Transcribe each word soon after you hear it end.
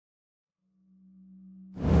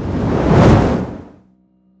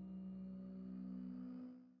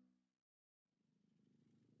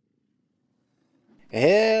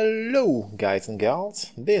Hello guys and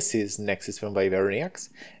gals, this is Nexus from Wyverniacs,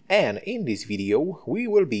 and in this video we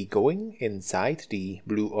will be going inside the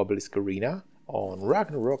Blue Obelisk arena on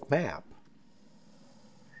Ragnarok map.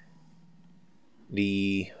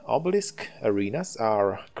 The Obelisk arenas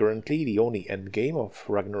are currently the only endgame of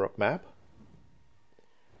Ragnarok map.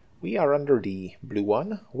 We are under the blue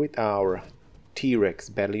one with our T-Rex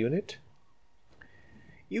battle unit.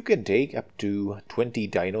 You can take up to 20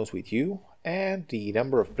 dinos with you, and the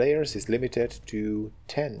number of players is limited to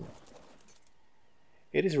 10.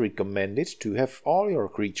 It is recommended to have all your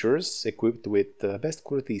creatures equipped with the best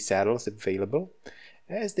quality saddles available,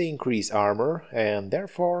 as they increase armor and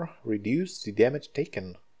therefore reduce the damage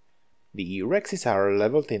taken. The Rexes are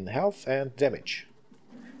leveled in health and damage,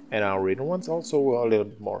 and our inner ones also a little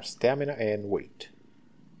bit more stamina and weight.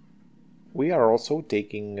 We are also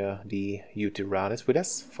taking the Utiranis with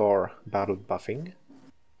us for battle buffing.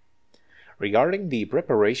 Regarding the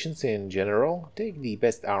preparations in general, take the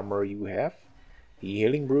best armor you have. The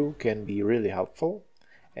healing brew can be really helpful,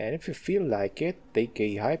 and if you feel like it, take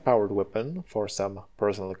a high-powered weapon for some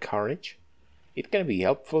personal carnage. It can be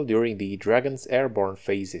helpful during the dragon's airborne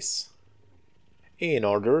phases. In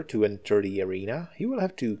order to enter the arena, you will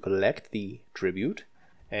have to collect the tribute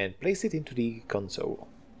and place it into the console.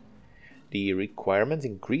 The requirements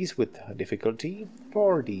increase with difficulty.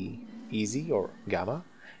 For the easy or gamma,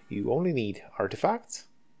 you only need artifacts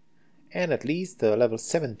and at least level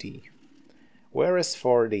 70, whereas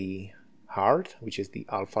for the hard, which is the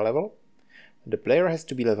alpha level, the player has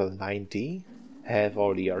to be level 90, have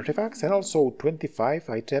all the artifacts and also 25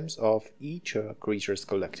 items of each creature's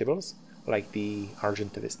collectibles, like the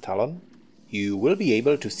Argentavis Talon. You will be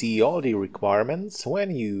able to see all the requirements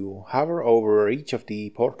when you hover over each of the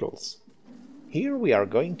portals. Here we are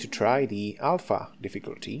going to try the alpha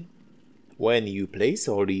difficulty. When you place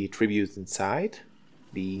all the tributes inside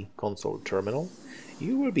the console terminal,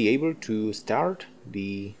 you will be able to start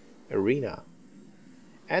the arena.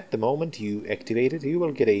 At the moment you activate it, you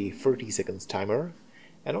will get a 30 seconds timer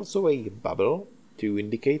and also a bubble to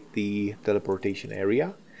indicate the teleportation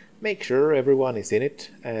area. Make sure everyone is in it,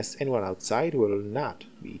 as anyone outside will not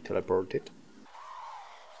be teleported.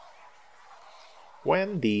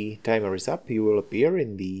 When the timer is up, you will appear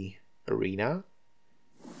in the arena.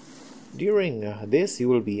 During this you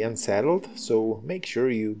will be unsaddled, so make sure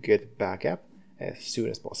you get back up as soon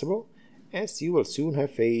as possible, as you will soon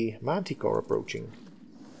have a manticore approaching.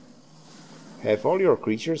 Have all your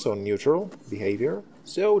creatures on neutral behavior,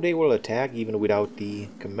 so they will attack even without the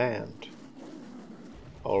command.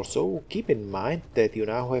 Also keep in mind that you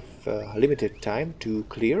now have limited time to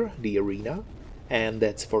clear the arena, and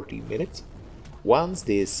that's 40 minutes. Once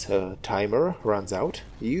this timer runs out,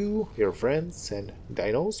 you, your friends and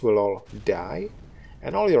dinos will all die,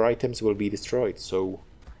 and all your items will be destroyed, so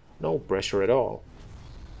no pressure at all.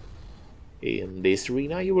 In this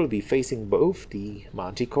arena you will be facing both the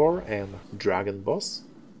Manticore and Dragon boss.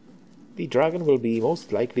 The dragon will be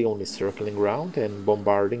most likely only circling around and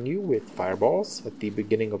bombarding you with fireballs at the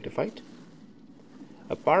beginning of the fight.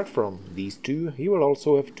 Apart from these two, you will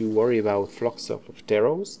also have to worry about flocks of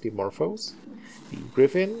Pteros, the Morphos, the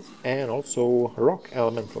Griffins, and also rock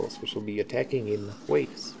elementals, which will be attacking in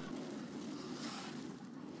waves.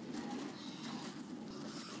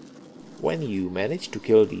 When you manage to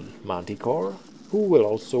kill the Manticore, who will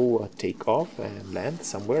also take off and land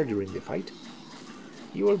somewhere during the fight,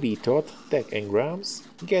 you will be taught tech engrams,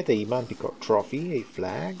 get a Manticore trophy, a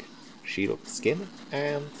flag, shield skin,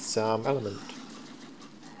 and some element.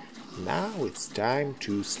 Now it's time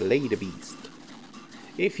to slay the beast.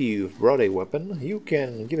 If you've brought a weapon, you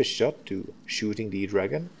can give a shot to shooting the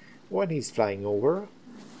dragon when he's flying over,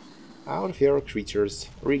 out of your creature's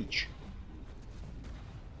reach.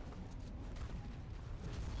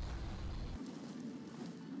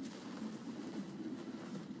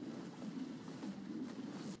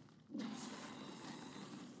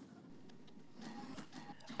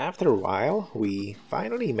 After a while, we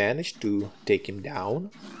finally managed to take him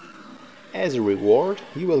down. As a reward,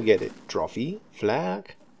 you will get a trophy,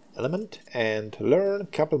 flag, element, and learn a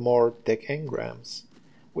couple more tech engrams,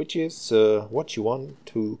 which is what you want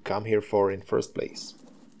to come here for in first place.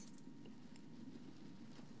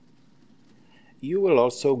 You will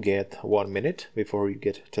also get 1 minute before you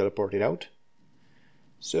get teleported out,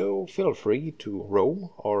 so feel free to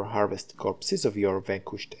roam or harvest corpses of your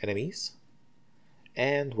vanquished enemies.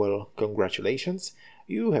 And well, congratulations,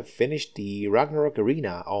 you have finished the Ragnarok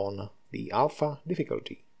arena on the alpha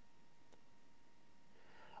difficulty.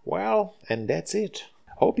 Well, and that's it.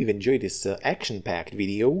 Hope you've enjoyed this action-packed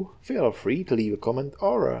video. Feel free to leave a comment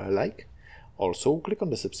or a like. Also, click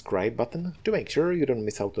on the subscribe button to make sure you don't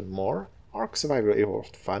miss out on more Ark Survival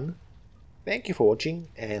Evolved fun. Thank you for watching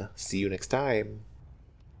and see you next time!